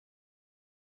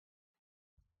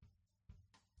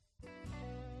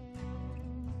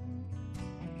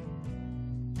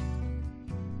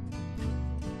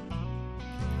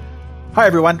Hi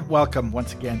everyone, welcome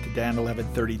once again to Dan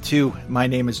 1132. My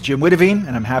name is Jim Witteveen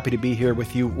and I'm happy to be here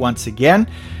with you once again.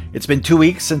 It's been 2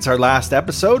 weeks since our last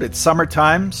episode. It's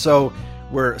summertime, so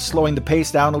we're slowing the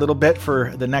pace down a little bit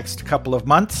for the next couple of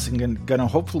months. I'm going to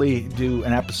hopefully do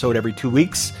an episode every 2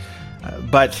 weeks,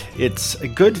 but it's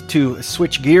good to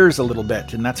switch gears a little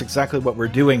bit, and that's exactly what we're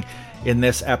doing in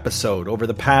this episode. Over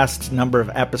the past number of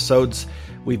episodes,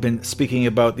 we've been speaking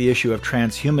about the issue of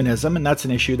transhumanism, and that's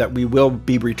an issue that we will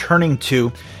be returning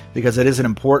to because it is an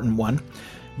important one.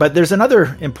 But there's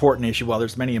another important issue. Well,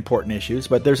 there's many important issues,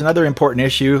 but there's another important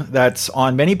issue that's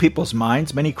on many people's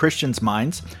minds, many Christians'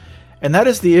 minds, and that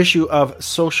is the issue of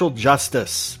social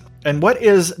justice. And what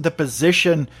is the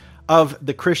position of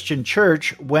the Christian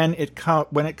church when it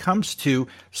comes to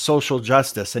social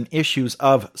justice and issues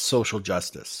of social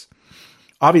justice?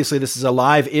 Obviously, this is a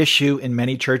live issue in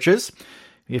many churches.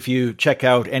 If you check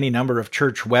out any number of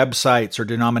church websites or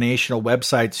denominational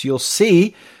websites, you'll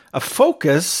see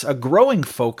a growing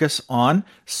focus on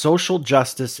social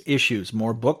justice issues.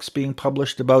 More books being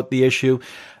published about the issue,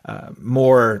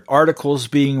 more articles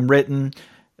being written,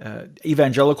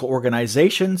 evangelical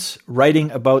organizations writing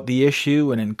about the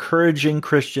issue and encouraging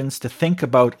Christians to think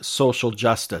about social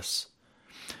justice.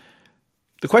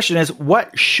 The question is,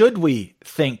 what should we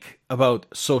think about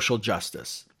social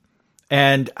justice?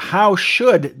 And how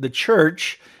should the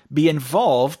church be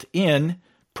involved in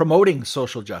promoting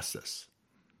social justice?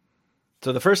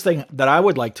 So the first thing that I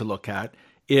would like to look at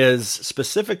is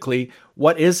specifically,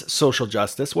 what is social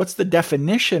justice? What's the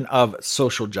definition of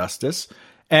social justice?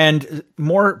 And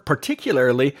more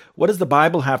particularly, what does the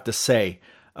Bible have to say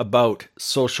about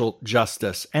social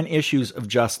justice and issues of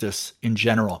justice in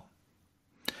general?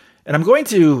 And I'm going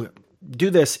to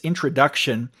do this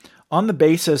introduction on the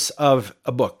basis of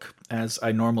a book, as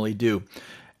I normally do.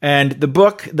 And the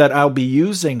book that I'll be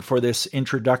using for this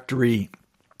introductory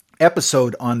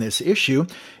episode on this issue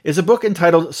is a book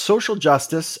entitled Social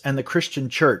Justice and the Christian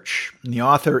Church. And the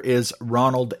author is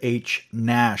Ronald H.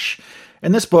 Nash.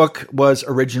 And this book was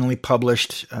originally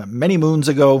published many moons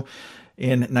ago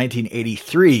in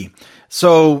 1983.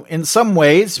 So in some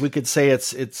ways, we could say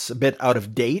it's a bit out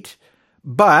of date,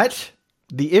 but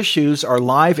the issues are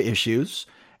live issues.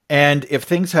 And if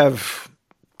things have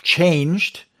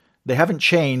changed, they haven't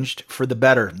changed for the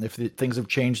better. If things have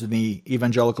changed in the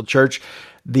evangelical church,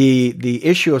 the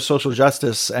issue of social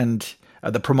justice and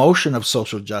the promotion of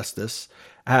social justice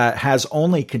has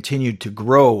only continued to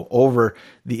grow over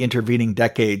the intervening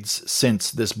decades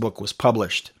since this book was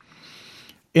published.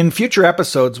 In future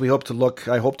episodes, I hope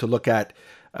to look at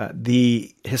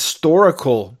the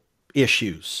historical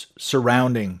issues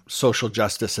surrounding social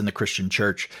justice in the Christian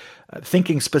church,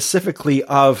 thinking specifically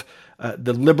of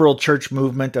the liberal church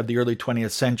movement of the early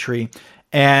 20th century,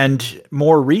 and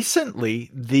more recently,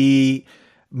 the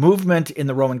movement in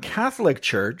the Roman Catholic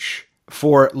Church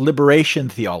for liberation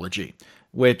theology,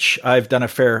 which I've done a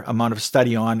fair amount of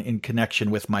study on in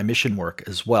connection with my mission work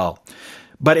as well.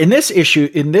 But in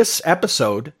this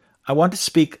episode, I want to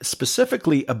speak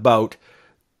specifically about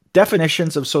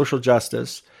definitions of social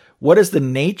justice, what is the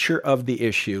nature of the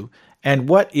issue, and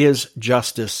what is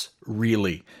justice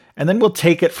really? And then we'll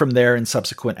take it from there in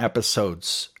subsequent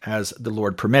episodes as the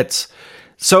Lord permits.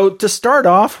 So to start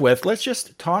off with, let's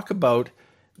just talk about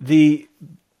the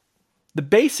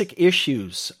basic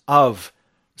issues of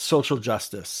social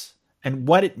justice and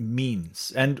what it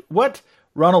means. And what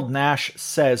Ronald Nash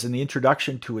says in the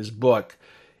introduction to his book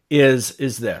is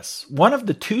this. One of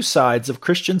the two sides of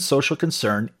Christian social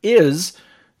concern is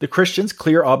the Christian's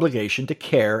clear obligation to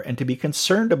care and to be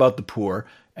concerned about the poor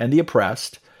and the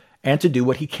oppressed, and to do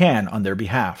what he can on their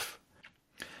behalf.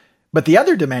 But the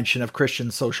other dimension of Christian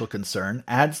social concern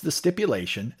adds the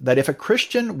stipulation that if a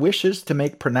Christian wishes to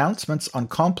make pronouncements on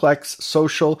complex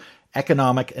social,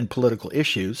 economic, and political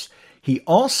issues, he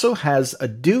also has a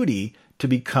duty to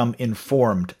become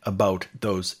informed about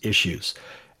those issues.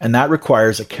 And that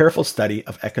requires a careful study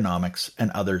of economics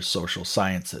and other social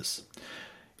sciences.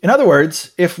 In other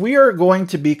words, if we are going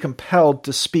to be compelled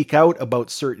to speak out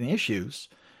about certain issues,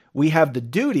 we have the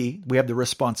duty, we have the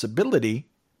responsibility,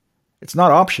 it's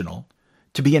not optional,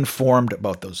 to be informed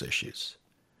about those issues.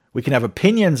 We can have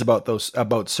opinions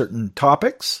about certain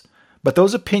topics, but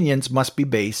those opinions must be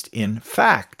based in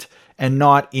fact and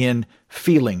not in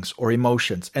feelings or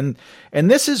emotions. And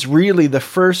this is really the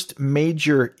first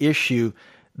major issue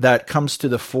that comes to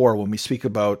the fore when we speak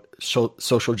about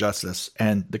social justice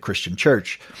and the Christian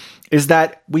church, is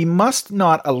that we must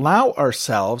not allow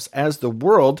ourselves as the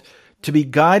world to be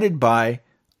guided by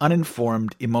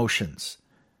uninformed emotions.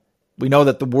 We know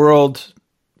that the world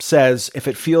says, if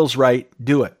it feels right,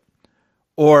 do it.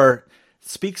 Or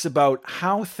speaks about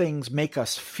how things make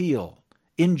us feel.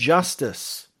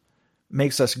 Injustice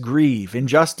makes us grieve.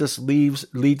 Injustice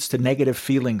leads to negative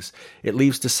feelings. It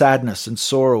leads to sadness and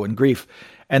sorrow and grief.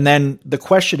 And then the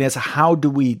question is, how do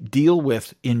we deal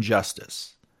with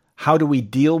injustice? How do we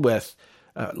deal with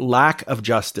lack of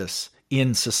justice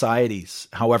in societies,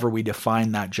 however we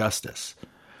define that justice?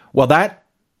 Well,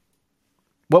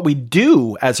 what we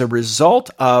do as a result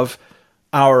of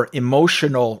our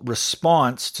emotional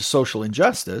response to social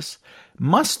injustice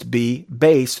must be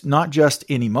based not just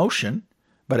in emotion,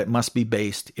 but it must be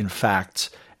based in facts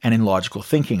and in logical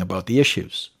thinking about the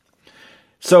issues.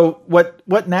 So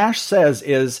what Nash says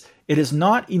is, it is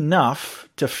not enough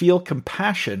to feel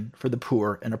compassion for the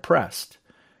poor and oppressed.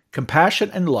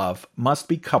 Compassion and love must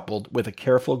be coupled with a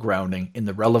careful grounding in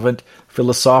the relevant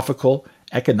philosophical,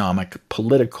 economic,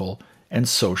 political, and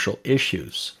social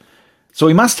issues. So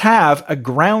we must have a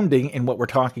grounding in what we're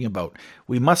talking about.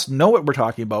 We must know what we're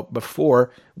talking about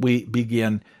before we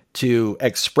begin to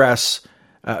express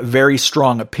very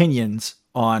strong opinions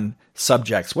on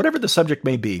subjects, whatever the subject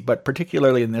may be, but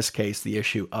particularly in this case, the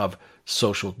issue of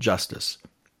social justice.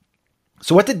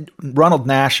 So what did Ronald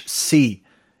Nash see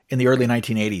in the early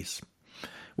 1980s?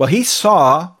 Well, he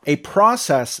saw a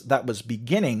process that was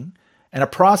beginning, and a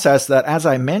process that, as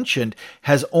I mentioned,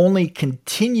 has only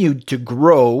continued to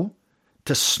grow,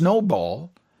 to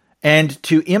snowball, and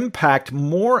to impact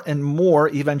more and more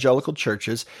evangelical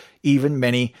churches, even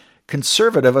many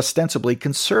conservative, ostensibly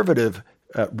conservative,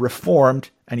 Reformed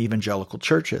and evangelical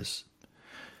churches.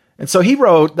 And so he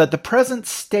wrote that the present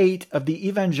state of the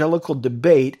evangelical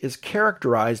debate is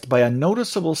characterized by a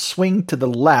noticeable swing to the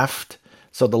left,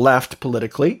 so the left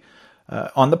politically,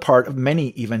 on the part of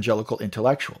many evangelical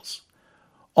intellectuals.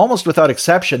 Almost without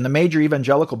exception, the major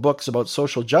evangelical books about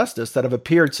social justice that have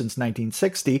appeared since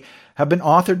 1960 have been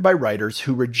authored by writers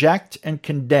who reject and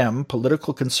condemn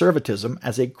political conservatism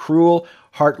as a cruel,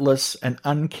 heartless, and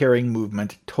uncaring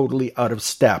movement totally out of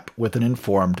step with an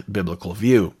informed biblical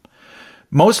view.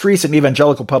 Most recent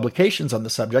evangelical publications on the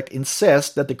subject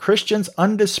insist that the Christian's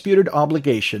undisputed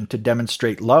obligation to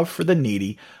demonstrate love for the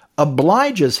needy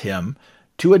obliges him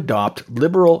to adopt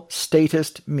liberal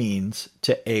statist means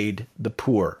to aid the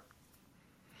poor.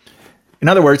 In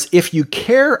other words, if you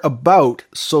care about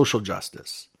social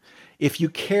justice, if you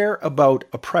care about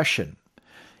oppression,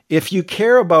 if you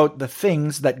care about the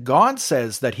things that God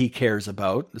says that he cares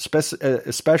about,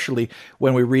 especially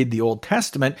when we read the Old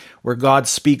Testament, where God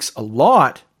speaks a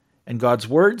lot, and God's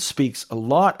word speaks a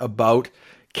lot about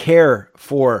care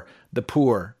for the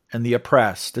poor and the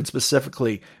oppressed, and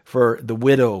specifically for the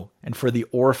widow and for the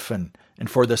orphan and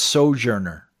for the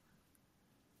sojourner.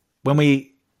 When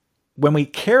we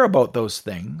care about those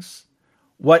things,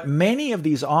 what many of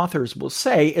these authors will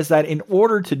say is that in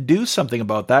order to do something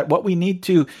about that, what we need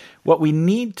to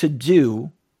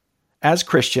do as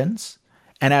Christians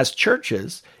and as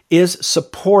churches is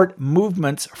support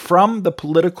movements from the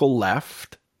political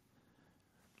left,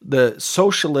 the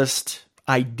socialist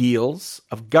ideals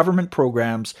of government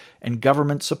programs and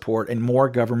government support and more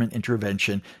government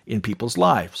intervention in people's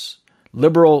lives.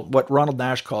 Liberal, what Ronald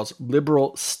Nash calls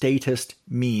liberal statist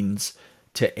means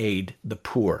to aid the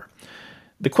poor.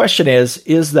 The question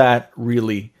is that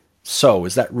really so?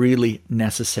 Is that really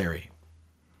necessary?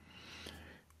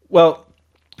 Well,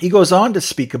 he goes on to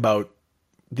speak about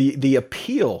the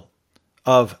appeal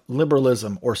of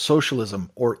liberalism or socialism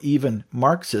or even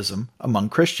Marxism among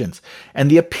Christians.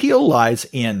 And the appeal lies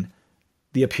in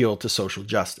the appeal to social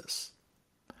justice.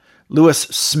 Lewis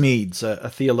Smedes, a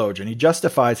theologian, he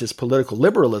justifies his political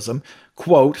liberalism,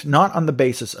 quote, not on the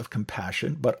basis of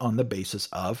compassion, but on the basis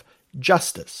of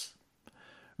justice.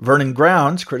 Vernon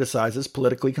Grounds criticizes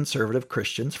politically conservative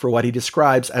Christians for what he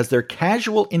describes as their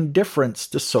casual indifference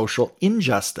to social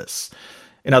injustice.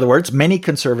 In other words, many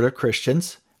conservative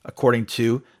Christians, according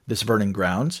to this Vernon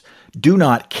Grounds, do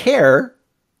not care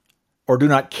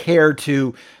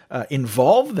to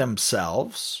involve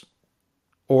themselves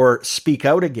or speak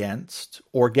out against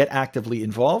or get actively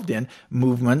involved in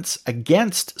movements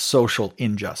against social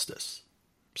injustice.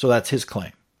 So that's his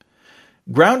claim.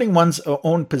 Grounding one's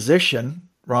own position,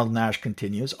 Ronald Nash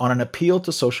continues, on an appeal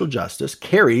to social justice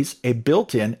carries a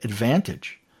built-in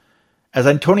advantage. As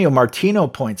Antonio Martino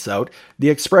points out, the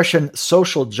expression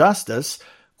social justice,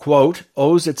 quote,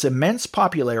 owes its immense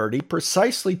popularity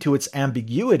precisely to its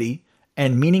ambiguity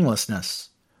and meaninglessness.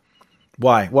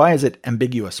 Why? Why is it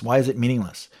ambiguous? Why is it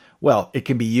meaningless? Well, it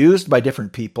can be used by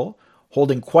different people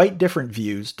holding quite different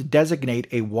views to designate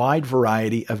a wide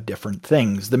variety of different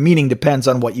things. The meaning depends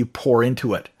on what you pour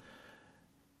into it.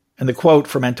 And the quote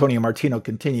from Antonio Martino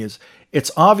continues,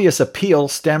 its obvious appeal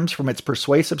stems from its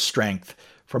persuasive strength,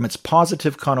 from its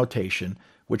positive connotation,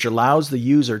 which allows the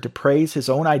user to praise his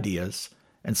own ideas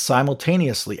and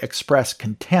simultaneously express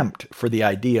contempt for the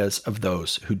ideas of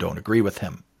those who don't agree with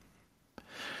him.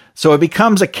 So it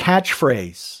becomes a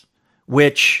catchphrase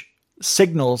which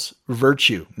signals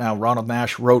virtue. Now, Ronald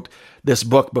Nash wrote this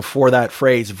book before that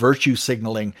phrase, virtue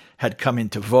signaling, had come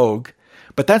into vogue.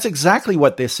 But that's exactly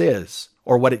what this is,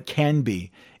 or what it can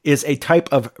be, is a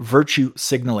type of virtue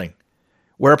signaling,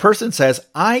 where a person says,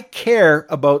 I care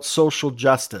about social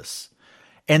justice,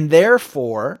 and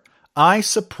therefore I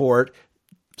support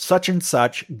such and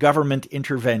such government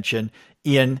intervention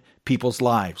in people's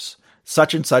lives,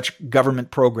 such and such government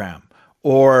program,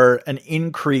 or an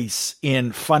increase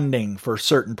in funding for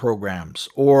certain programs,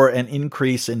 or an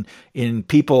increase in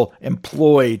people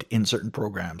employed in certain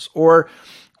programs, or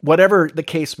whatever the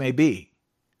case may be,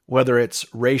 whether it's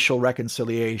racial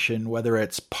reconciliation, whether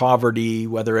it's poverty,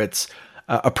 whether it's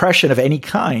oppression of any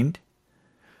kind.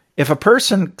 If a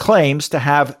person claims to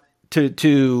have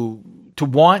to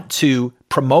want to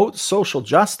promote social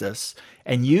justice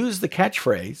and use the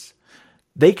catchphrase,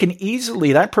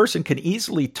 that person can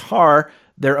easily tar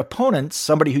their opponents,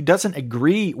 somebody who doesn't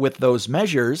agree with those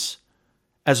measures,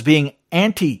 as being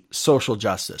anti-social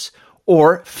justice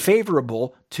or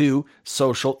favorable to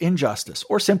social injustice,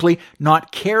 or simply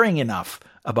not caring enough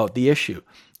about the issue.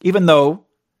 Even though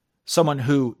someone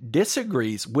who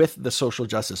disagrees with the social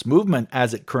justice movement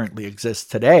as it currently exists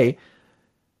today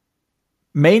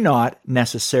may not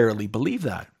necessarily believe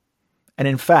that. And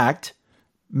in fact,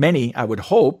 many, I would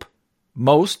hope,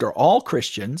 most or all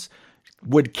Christians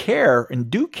would care and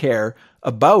do care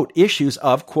about issues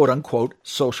of quote unquote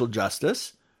social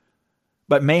justice,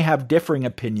 but may have differing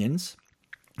opinions,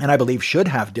 and I believe should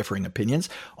have differing opinions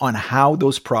on how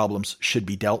those problems should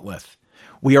be dealt with.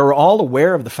 We are all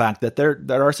aware of the fact that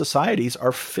our societies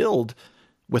are filled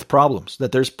with problems,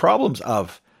 that there's problems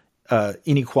of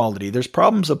inequality, there's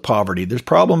problems of poverty, there's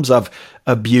problems of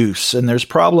abuse, and there's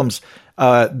problems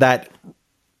that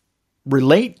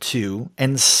relate to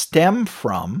and stem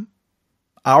from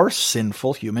our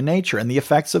sinful human nature and the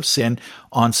effects of sin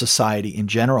on society in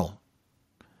general.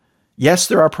 Yes,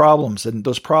 there are problems, and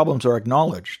those problems are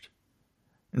acknowledged.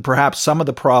 And perhaps some of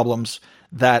the problems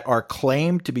that are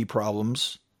claimed to be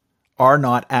problems are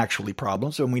not actually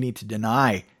problems, and we need to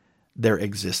deny their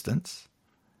existence,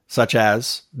 such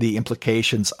as the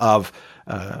implications of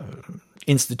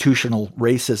institutional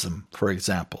racism, for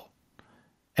example,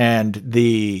 and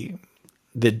the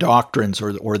doctrines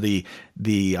or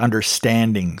the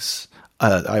understandings,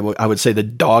 I would say the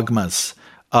dogmas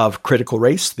of critical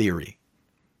race theory.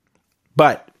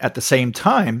 But at the same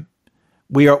time,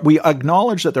 we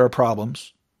acknowledge that there are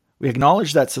problems. We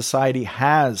acknowledge that society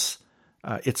has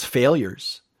its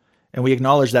failures, and we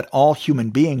acknowledge that all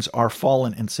human beings are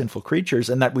fallen and sinful creatures,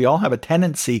 and that we all have a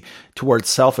tendency towards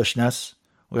selfishness.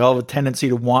 We all have a tendency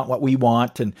to want what we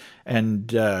want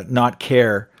and not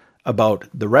care about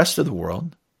the rest of the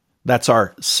world. That's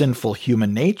our sinful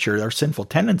human nature, our sinful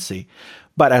tendency.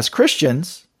 But as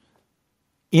Christians,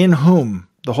 in whom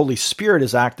the Holy Spirit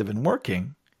is active and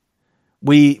working,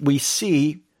 we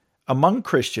see among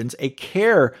Christians a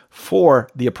care for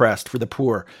the oppressed, for the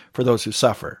poor, for those who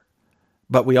suffer.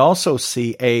 But we also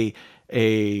see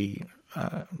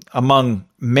among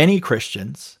many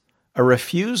Christians a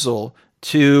refusal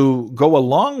to go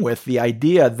along with the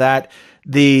idea that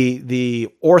the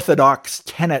orthodox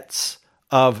tenets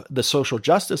of the social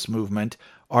justice movement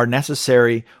are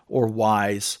necessary or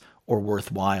wise or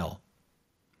worthwhile.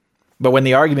 But when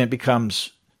the argument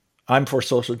becomes, I'm for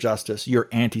social justice, you're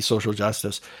anti-social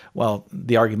justice, well,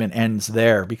 the argument ends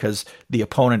there because the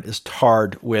opponent is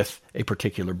tarred with a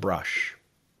particular brush.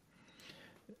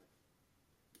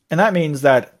 And that means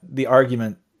that the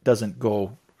argument doesn't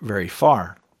go very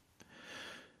far.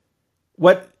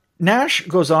 What Nash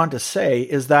goes on to say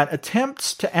is that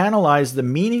attempts to analyze the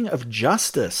meaning of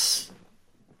justice,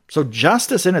 so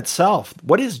justice in itself,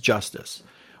 what is justice,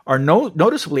 are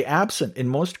noticeably absent in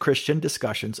most Christian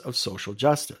discussions of social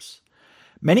justice.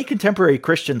 Many contemporary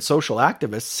Christian social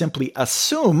activists simply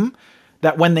assume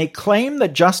that when they claim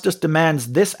that justice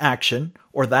demands this action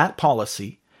or that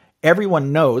policy,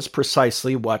 everyone knows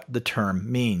precisely what the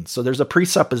term means. So there's a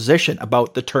presupposition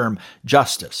about the term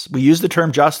justice. We use the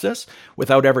term justice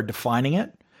without ever defining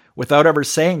it, without ever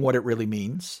saying what it really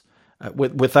means,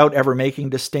 without ever making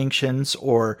distinctions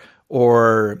or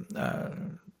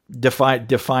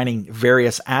defining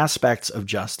various aspects of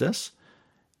justice,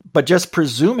 but just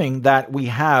presuming that we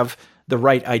have the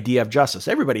right idea of justice.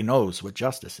 Everybody knows what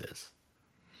justice is.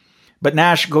 But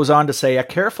Nash goes on to say, a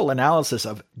careful analysis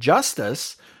of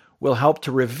justice will help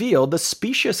to reveal the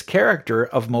specious character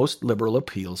of most liberal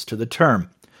appeals to the term.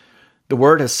 The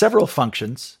word has several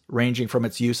functions, ranging from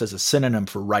its use as a synonym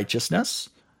for righteousness,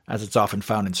 as it's often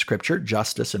found in Scripture,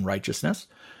 justice and righteousness,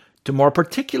 to more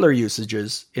particular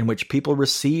usages in which people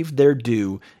receive their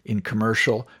due in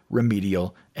commercial,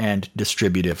 remedial, and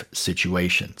distributive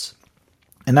situations.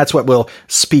 And that's what we'll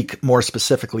speak more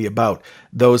specifically about,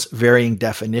 those varying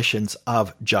definitions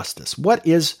of justice. What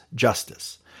is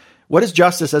justice? What is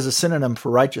justice as a synonym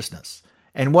for righteousness?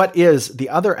 And what is the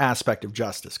other aspect of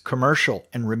justice, commercial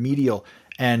and remedial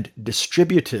and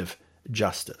distributive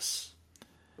justice?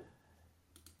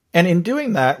 And in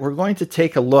doing that, we're going to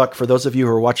take a look, for those of you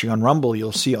who are watching on Rumble,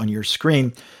 you'll see on your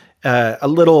screen a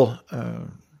little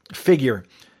figure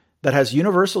that has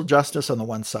universal justice on the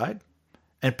one side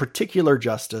and particular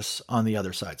justice on the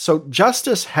other side. So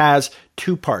justice has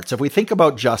two parts. If we think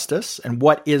about justice and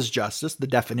what is justice, the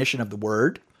definition of the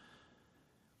word,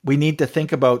 we need to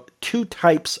think about two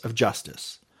types of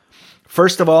justice.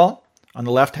 First of all, on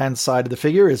the left-hand side of the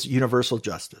figure is universal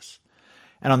justice.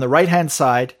 And on the right-hand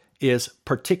side is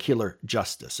particular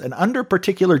justice. And under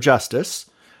particular justice,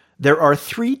 there are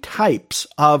three types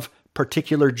of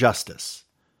particular justice.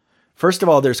 First of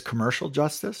all, there's commercial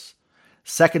justice.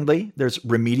 Secondly, there's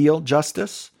remedial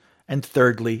justice. And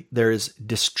thirdly, there is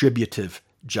distributive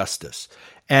justice.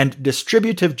 And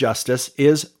distributive justice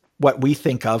is what we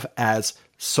think of as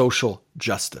social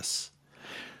justice.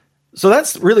 So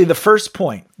that's really the first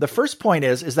point. The first point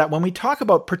is that when we talk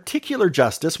about particular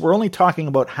justice, we're only talking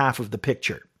about half of the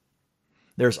picture.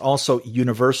 There's also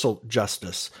universal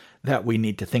justice that we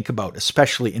need to think about,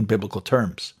 especially in biblical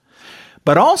terms.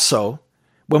 But also,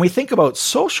 when we think about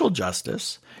social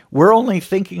justice, we're only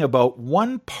thinking about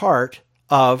one part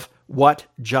of what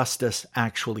justice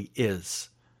actually is.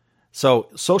 So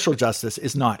social justice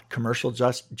is not commercial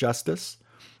justice.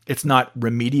 It's not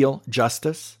remedial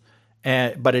justice,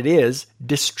 but it is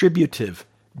distributive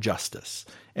justice.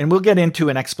 And we'll get into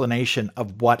an explanation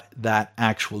of what that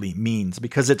actually means,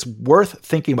 because it's worth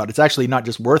thinking about. It's actually not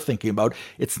just worth thinking about,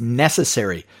 it's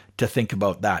necessary to think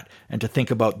about that and to think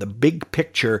about the big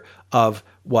picture of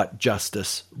what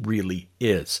justice really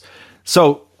is.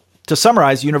 So to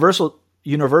summarize,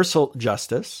 universal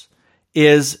justice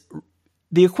is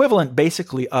the equivalent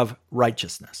basically of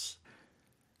righteousness.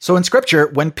 So in Scripture,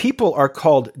 when people are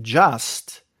called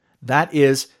just, that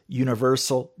is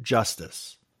universal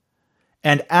justice.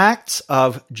 And acts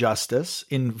of justice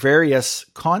in various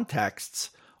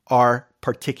contexts are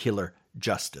particular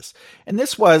justice. And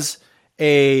this was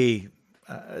a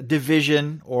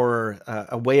division or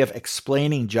a way of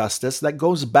explaining justice that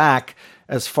goes back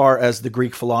as far as the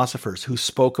Greek philosophers who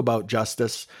spoke about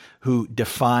justice, who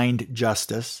defined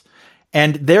justice.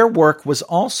 And their work was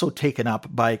also taken up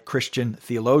by Christian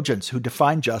theologians who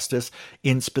define justice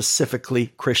in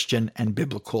specifically Christian and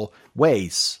biblical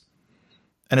ways.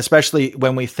 And especially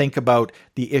when we think about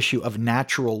the issue of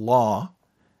natural law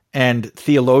and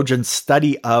theologians'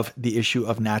 study of the issue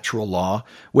of natural law,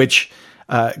 which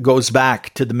goes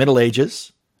back to the Middle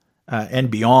Ages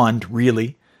and beyond,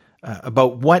 really,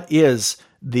 about what is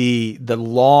the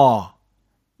law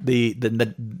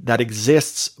that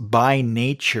exists by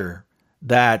nature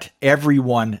that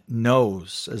everyone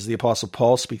knows, as the Apostle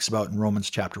Paul speaks about in Romans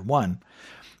chapter 1.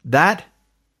 That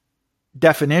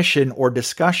definition or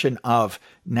discussion of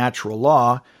natural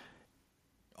law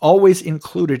always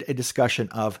included a discussion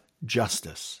of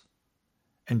justice.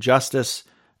 And justice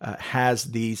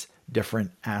has these different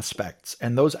aspects,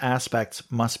 and those aspects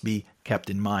must be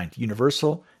kept in mind: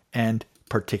 universal and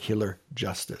particular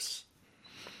justice.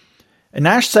 And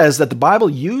Nash says that the Bible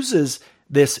uses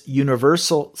this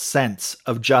universal sense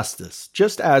of justice,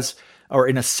 just as, or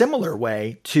in a similar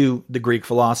way to the Greek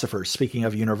philosophers, speaking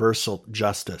of universal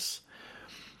justice.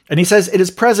 And he says it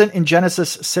is present in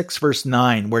Genesis 6 verse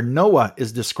 9, where Noah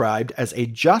is described as a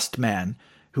just man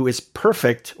who is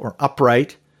perfect or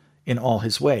upright in all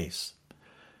his ways.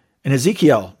 In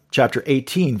Ezekiel chapter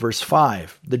 18 verse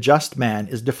 5, the just man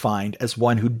is defined as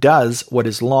one who does what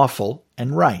is lawful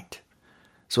and right.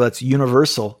 So that's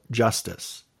universal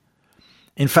justice.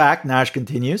 In fact, Nash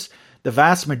continues, the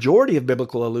vast majority of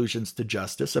biblical allusions to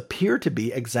justice appear to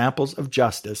be examples of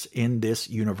justice in this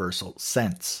universal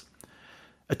sense.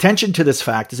 Attention to this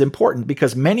fact is important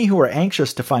because many who are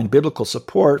anxious to find biblical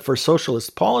support for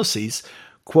socialist policies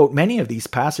quote many of these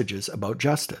passages about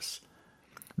justice.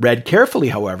 Read carefully,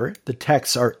 however, the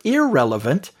texts are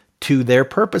irrelevant to their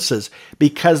purposes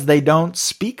because they don't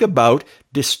speak about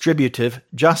distributive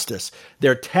justice.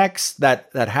 They're texts that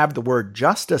have the word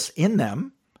justice in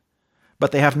them,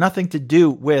 but they have nothing to do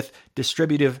with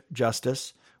distributive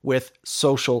justice, with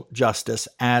social justice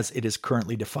as it is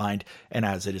currently defined and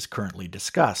as it is currently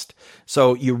discussed.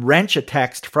 So you wrench a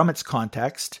text from its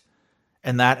context,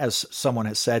 And that, as someone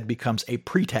has said, becomes a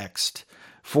pretext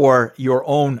for your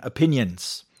own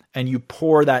opinions. And you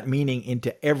pour that meaning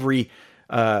into every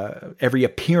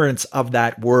appearance of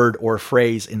that word or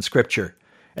phrase in Scripture.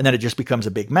 And then it just becomes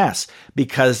a big mess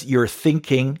because your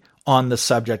thinking on the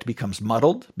subject becomes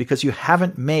muddled because you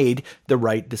haven't made the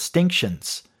right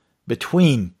distinctions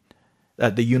between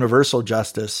the universal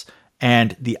justice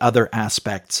and the other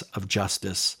aspects of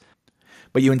justice.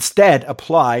 But you instead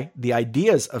apply the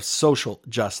ideas of social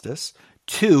justice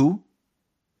to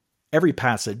every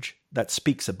passage that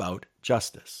speaks about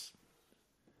justice.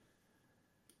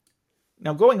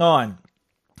 Now, going on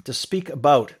to speak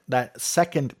about that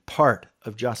second part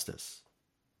of justice.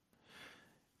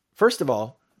 First of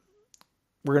all,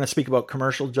 we're going to speak about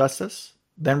commercial justice,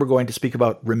 then we're going to speak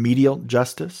about remedial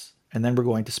justice, and then we're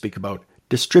going to speak about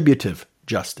distributive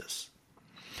justice.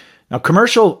 Now,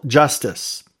 commercial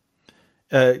justice,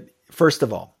 first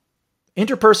of all,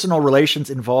 interpersonal relations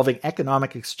involving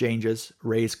economic exchanges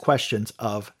raise questions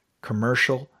of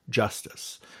commercial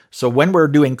justice. So when we're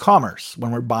doing commerce,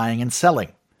 when we're buying and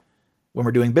selling, when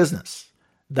we're doing business,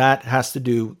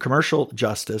 commercial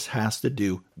justice has to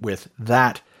do with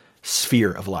that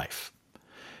sphere of life.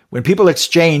 When people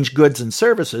exchange goods and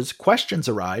services, questions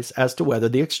arise as to whether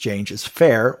the exchange is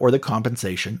fair or the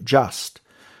compensation just.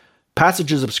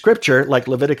 Passages of Scripture like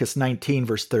Leviticus 19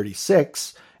 verse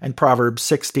 36 and Proverbs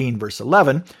 16 verse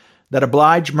 11 that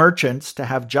oblige merchants to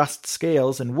have just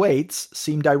scales and weights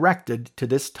seem directed to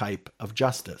this type of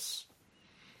justice.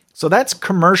 So that's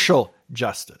commercial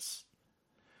justice.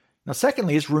 Now,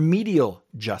 secondly, is remedial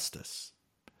justice.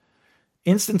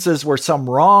 Instances where some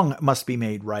wrong must be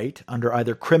made right under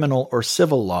either criminal or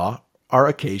civil law are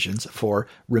occasions for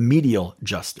remedial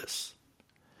justice.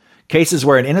 Cases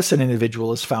where an innocent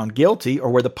individual is found guilty or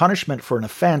where the punishment for an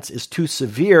offense is too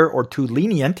severe or too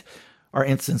lenient are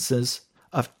instances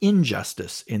of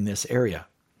injustice in this area.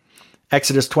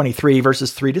 Exodus 23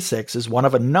 verses 3-6 is one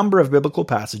of a number of biblical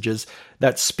passages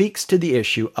that speaks to the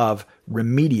issue of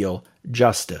remedial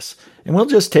justice. And we'll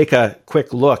just take a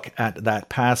quick look at that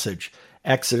passage,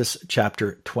 Exodus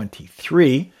chapter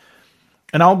 23.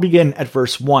 And I'll begin at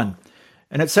verse 1.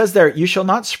 And it says there, "You shall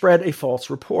not spread a false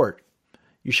report.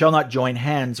 You shall not join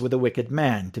hands with a wicked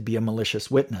man to be a malicious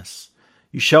witness.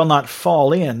 You shall not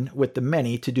fall in with the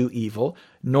many to do evil,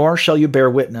 nor shall you bear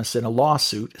witness in a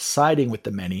lawsuit, siding with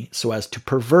the many so as to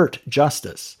pervert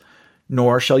justice.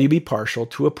 Nor shall you be partial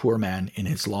to a poor man in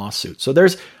his lawsuit." So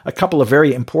there's a couple of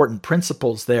very important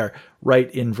principles there right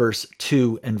in verse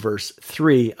 2 and verse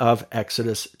 3 of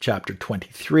Exodus chapter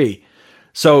 23.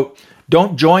 So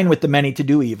don't join with the many to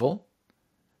do evil,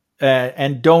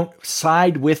 and don't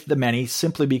side with the many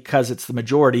simply because it's the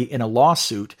majority in a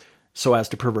lawsuit so as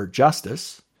to pervert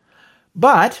justice.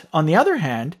 But, on the other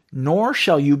hand, nor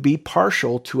shall you be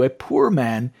partial to a poor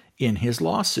man in his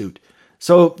lawsuit.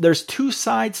 So there's two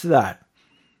sides to that.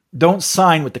 Don't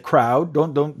sign with the crowd.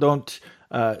 Don't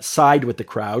side with the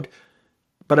crowd.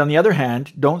 But on the other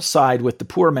hand, don't side with the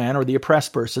poor man or the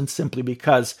oppressed person simply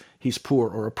because he's poor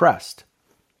or oppressed.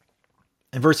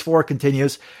 And verse 4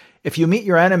 continues, "If you meet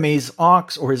your enemy's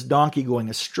ox or his donkey going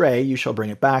astray, you shall bring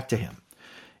it back to him.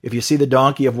 If you see the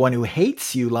donkey of one who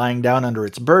hates you lying down under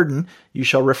its burden, you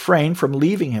shall refrain from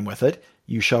leaving him with it.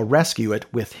 You shall rescue it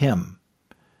with him."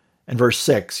 And verse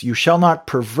 6, "You shall not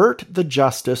pervert the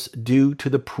justice due to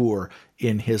the poor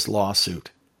in his lawsuit."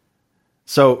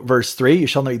 So verse 3, you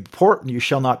shall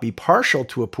not be partial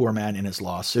to a poor man in his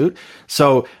lawsuit.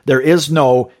 So there is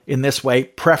no, in this way,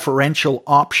 preferential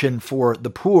option for the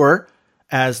poor,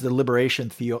 as the liberation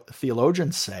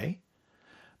theologians say.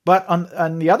 But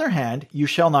on the other hand, you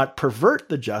shall not pervert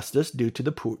the justice due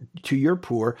to your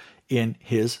poor in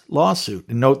his lawsuit.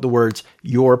 And note the words,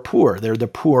 your poor. They're the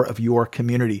poor of your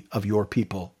community, of your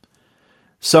people.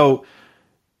 So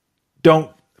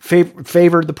don't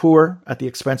favor the poor at the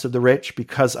expense of the rich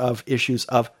because of issues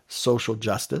of social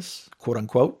justice, quote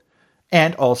unquote.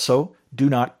 And also do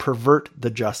not pervert the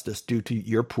justice due to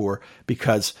your poor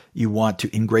because you want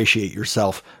to ingratiate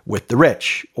yourself with the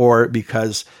rich or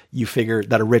because you figure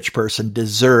that a rich person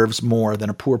deserves more than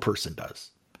a poor person does.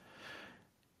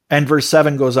 And verse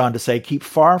 7 goes on to say, "Keep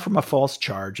far from a false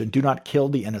charge and do not kill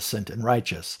the innocent and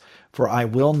righteous, for I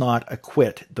will not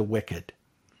acquit the wicked.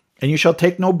 And you shall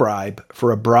take no bribe,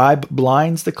 for a bribe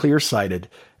blinds the clear-sighted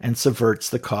and subverts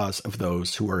the cause of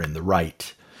those who are in the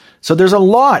right." So there's a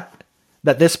lot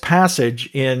that this passage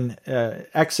in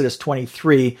Exodus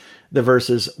 23, the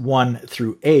verses 1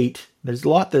 through 8, there's a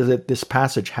lot that this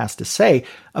passage has to say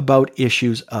about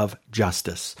issues of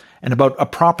justice and about a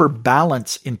proper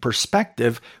balance in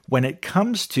perspective when it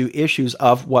comes to issues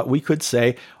of what we could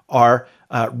say are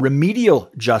remedial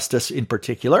justice in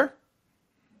particular.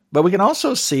 But we can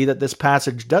also see that this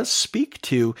passage does speak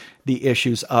to the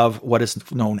issues of what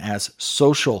is known as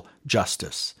social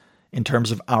justice in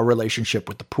terms of our relationship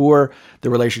with the poor, the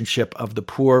relationship of the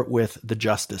poor with the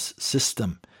justice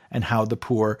system, and how the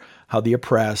poor, how the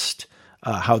oppressed,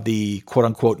 how the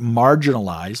quote-unquote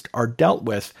marginalized are dealt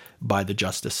with by the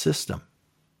justice system.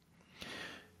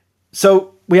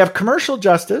 So we have commercial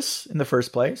justice in the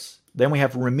first place, then we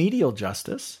have remedial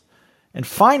justice, and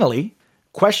finally,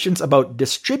 questions about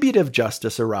distributive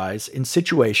justice arise in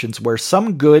situations where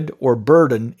some good or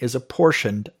burden is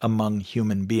apportioned among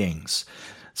human beings.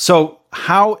 So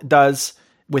how does,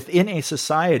 within a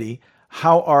society,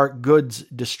 how are goods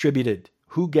distributed?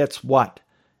 Who gets what?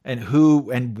 And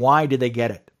who and why do they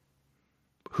get it?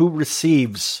 Who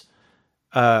receives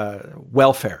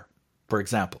welfare, for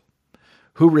example?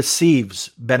 Who receives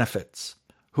benefits?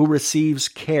 Who receives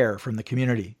care from the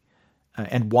community?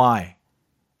 And why?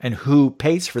 And who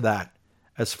pays for that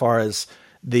as far as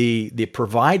the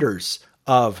providers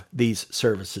of these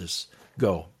services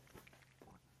go?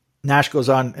 Nash goes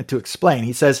on to explain.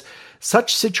 He says,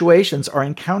 such situations are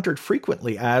encountered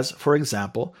frequently as, for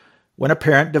example, when a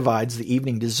parent divides the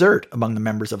evening dessert among the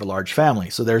members of a large family.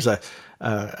 So there's a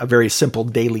very simple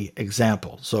daily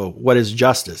example. So what is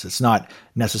justice? It's not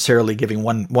necessarily giving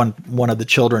one of the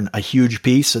children a huge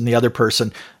piece and the other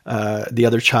person, the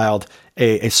other child,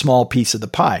 a small piece of the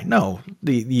pie. No,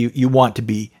 you want to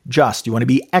be just. You want to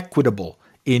be equitable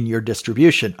in your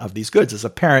distribution of these goods as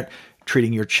a parent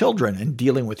treating your children and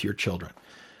dealing with your children.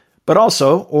 But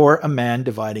also, or a man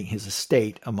dividing his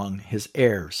estate among his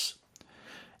heirs.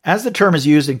 As the term is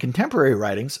used in contemporary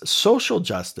writings, social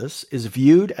justice is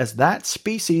viewed as that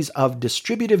species of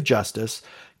distributive justice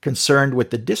concerned with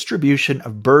the distribution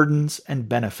of burdens and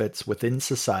benefits within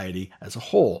society as a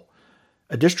whole,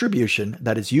 a distribution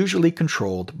that is usually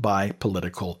controlled by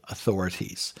political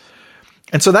authorities.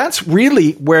 And so that's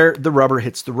really where the rubber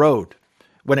hits the road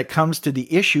when it comes to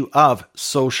the issue of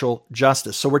social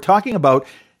justice. So we're talking about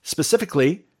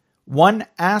specifically one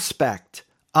aspect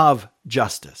of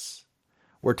justice.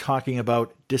 We're talking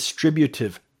about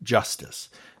distributive justice,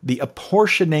 the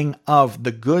apportioning of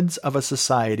the goods of a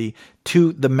society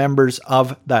to the members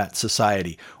of that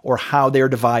society, or how they're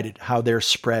divided, how they're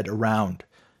spread around,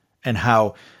 and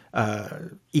how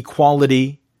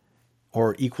equality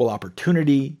or equal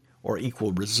opportunity or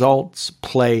equal results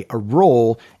play a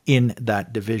role in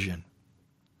that division.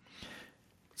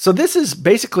 So this is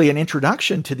basically an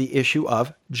introduction to the issue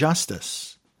of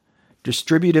justice,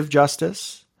 distributive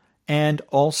justice, and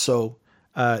also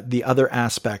the other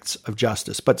aspects of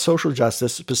justice. But social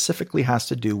justice specifically has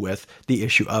to do with the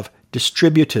issue of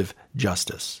distributive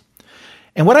justice.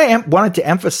 And what I wanted to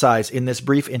emphasize in this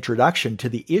brief introduction to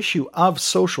the issue of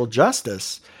social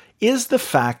justice is the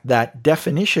fact that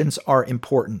definitions are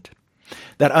important,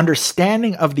 that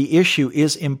understanding of the issue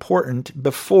is important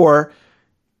before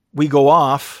we go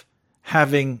off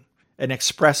having and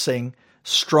expressing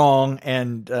strong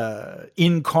and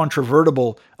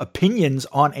incontrovertible opinions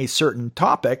on a certain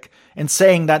topic and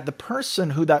saying that the person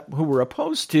who we're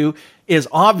opposed to is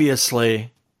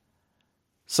obviously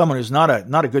someone who's not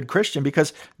a good Christian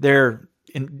because they're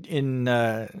in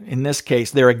this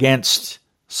case they're against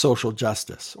social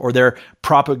justice, or they're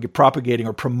propagating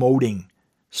or promoting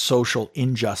social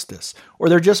injustice, or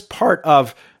they're just part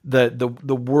of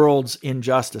the world's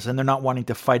injustice and they're not wanting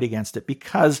to fight against it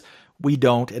because we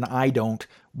don't, and I don't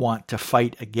want to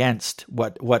fight against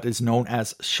what is known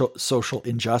as social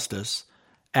injustice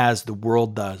as the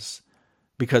world does,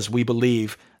 because we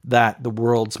believe that the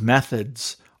world's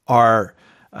methods are,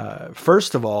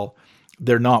 first of all,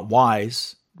 they're not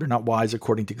wise. They're not wise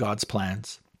according to God's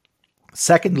plans.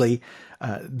 Secondly,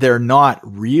 they're not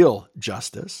real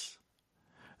justice.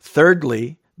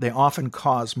 Thirdly, they often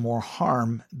cause more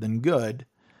harm than good.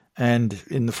 And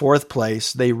in the fourth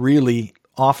place, they really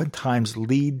oftentimes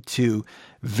lead to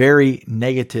very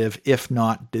negative, if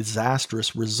not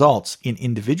disastrous, results in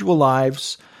individual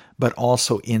lives, but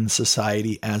also in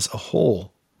society as a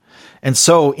whole. And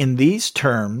so in these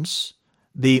terms,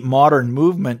 the modern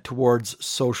movement towards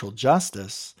social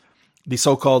justice, the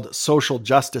so-called social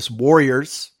justice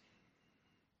warriors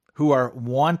who are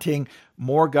wanting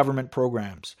more government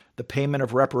programs, the payment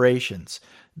of reparations,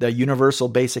 the universal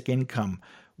basic income,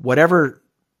 whatever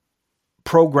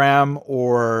program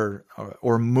or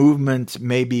movement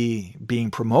may be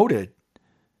being promoted,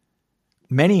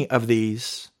 many of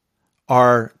these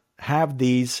have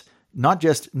these not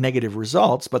just negative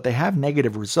results, but they have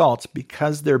negative results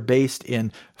because they're based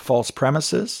in false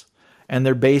premises, and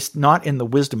they're based not in the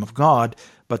wisdom of God,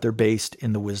 but they're based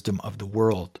in the wisdom of the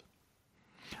world.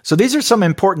 So these are some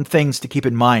important things to keep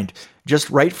in mind just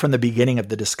right from the beginning of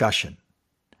the discussion.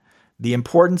 The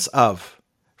importance of,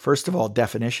 first of all,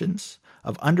 definitions,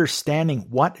 of understanding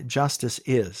what justice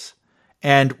is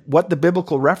and what the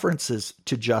biblical references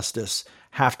to justice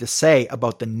have to say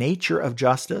about the nature of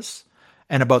justice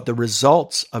and about the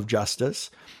results of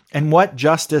justice and what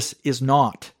justice is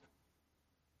not.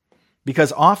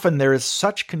 Because often there is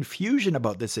such confusion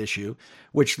about this issue,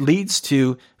 which leads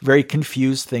to very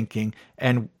confused thinking,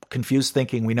 and confused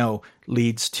thinking, we know,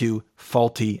 leads to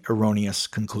faulty, erroneous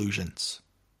conclusions.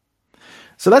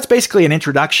 So that's basically an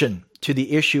introduction to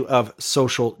the issue of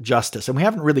social justice. And we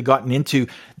haven't really gotten into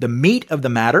the meat of the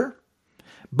matter,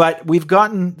 but we've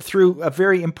gotten through a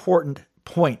very important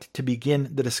point to begin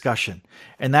the discussion,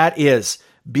 and that is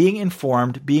being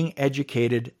informed, being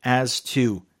educated as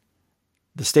to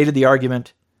the state of the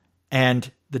argument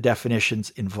and the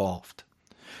definitions involved.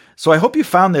 So I hope you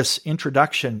found this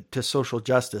introduction to social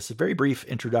justice, a very brief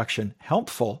introduction,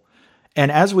 helpful.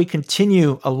 And as we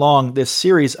continue along this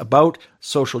series about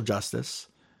social justice,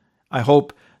 I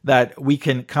hope that we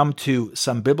can come to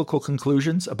some biblical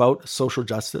conclusions about social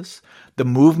justice, the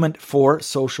movement for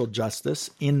social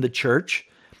justice in the church,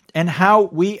 and how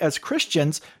we as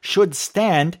Christians should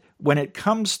stand when it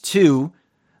comes to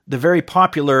the very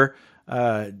popular,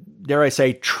 dare I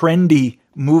say, trendy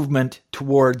movement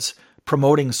towards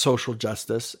promoting social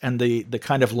justice and the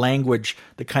kind of language,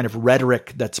 the kind of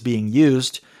rhetoric that's being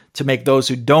used to make those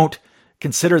who don't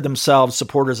consider themselves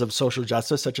supporters of social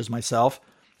justice, such as myself,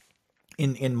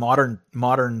 in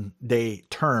modern day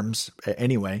terms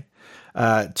anyway,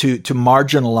 to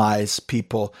marginalize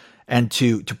people and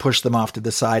to push them off to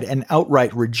the side and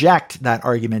outright reject that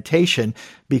argumentation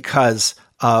because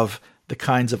of the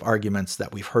kinds of arguments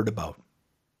that we've heard about.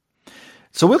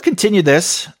 So we'll continue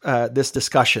this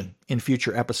discussion in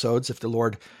future episodes if the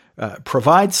Lord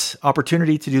provides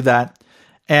opportunity to do that.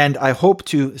 And I hope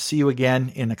to see you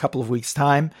again in a couple of weeks'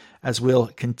 time as we'll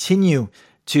continue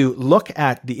to look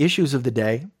at the issues of the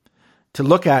day, to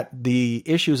look at the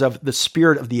issues of the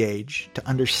spirit of the age, to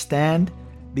understand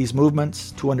these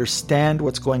movements, to understand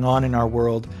what's going on in our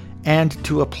world, and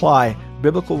to apply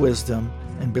biblical wisdom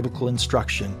and biblical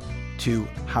instruction to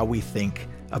how we think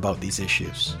about these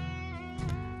issues.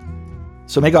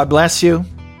 So may God bless you,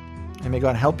 and may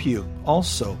God help you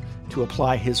also to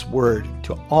apply His word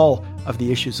to all of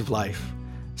the issues of life,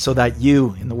 so that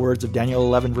you, in the words of Daniel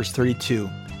 11, verse 32,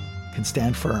 can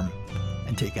stand firm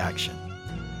and take action.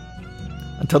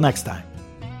 Until next time.